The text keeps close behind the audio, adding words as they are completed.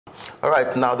All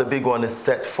right, now the big one is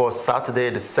set for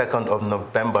Saturday, the 2nd of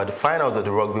November, the finals of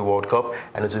the Rugby World Cup,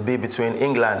 and it will be between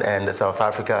England and South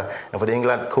Africa. And for the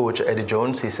England coach, Eddie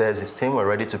Jones, he says his team were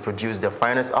ready to produce their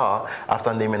finest hour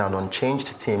after naming an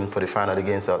unchanged team for the final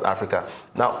against South Africa.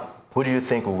 Now, who do you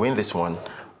think will win this one?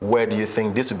 Where do you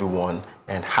think this will be won?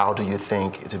 And how do you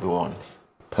think it will be won?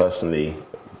 Personally,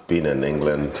 being an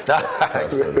England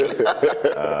person,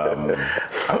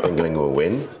 I think England will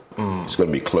win. It's going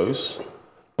to be close.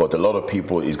 But a lot of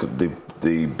people,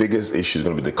 the biggest issue is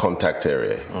going to be the contact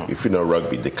area. If you know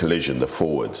rugby, the collision, the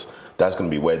forwards, that's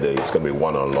going to be where it's going to be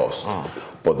won or lost.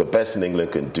 But the best in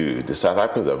England can do, the South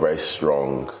Africans are a very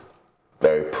strong,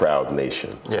 very proud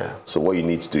nation. Yeah. So what you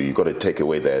need to do, you've got to take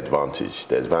away their advantage.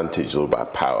 Their advantage is all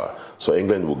about power. So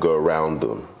England will go around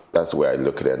them. That's the way I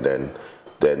look at it. And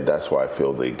then that's why I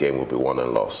feel the game will be won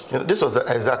and lost. This was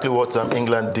exactly what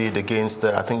England did against,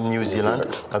 I think, New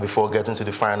Zealand before getting to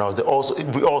the finals.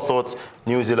 We all thought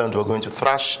New Zealand were going to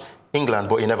thrash England,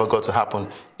 but it never got to happen.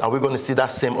 Are we going to see that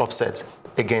same upset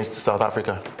against South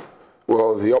Africa?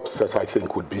 Well, the upset, I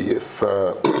think, would be if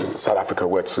South Africa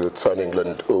were to turn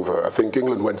England over. I think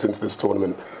England went into this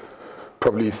tournament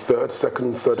probably third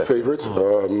favourite,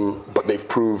 but they've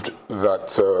proved that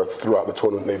throughout the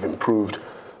tournament they've improved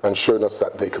and shown us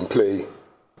that they can play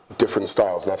different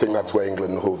styles. And I think that's where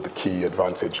England hold the key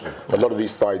advantage. A lot of these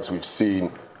sides we've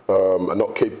seen are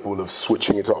not capable of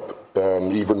switching it up,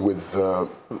 even with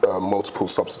multiple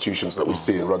substitutions that we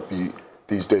see in rugby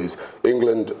these days.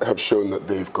 England have shown that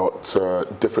they've got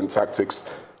different tactics.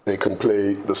 They can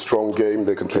play the strong game,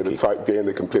 they can play the tight game,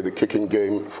 they can play the kicking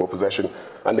game for possession,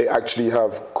 and they actually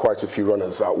have quite a few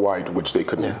runners out wide which they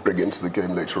can bring into the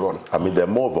game later on. I mean, they're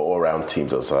more of an all-round team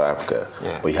than South Africa,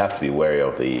 but you have to be wary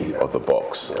of the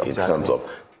box in terms of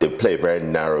they play a very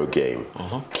narrow game.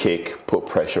 Kick, put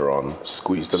pressure on,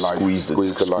 squeeze the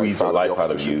life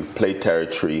out of you, play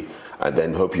territory, and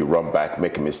then hope you run back,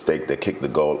 make a mistake, they kick the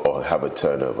goal or have a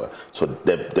turnover. So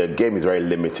their game is very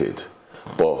limited,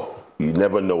 but you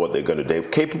never know what they're going to do. They're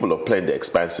capable of playing the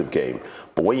expansive game,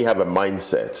 but when you have a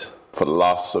mindset for the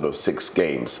last sort of 6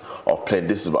 games of playing,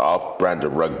 this is our brand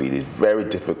of rugby, it's very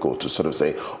difficult to sort of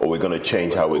say, oh, we're going to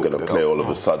change how we're going to play all of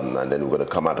a sudden, and then we're going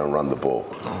to come out and run the ball.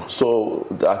 So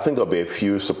I think there'll be a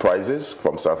few surprises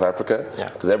from South Africa,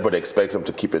 because everybody expects them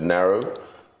to keep it narrow,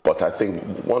 but I think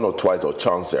one or twice they'll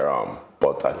chance their arm.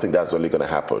 But I think that's only going to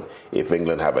happen if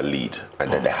England have a lead,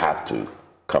 and then they have to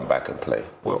come back and play.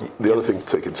 Well, the other thing to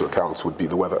take into account would be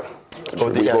the weather.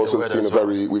 We've also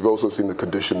seen the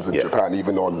conditions in Japan,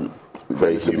 even on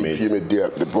relatively humid.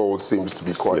 The ball seems to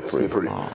be quite slippery.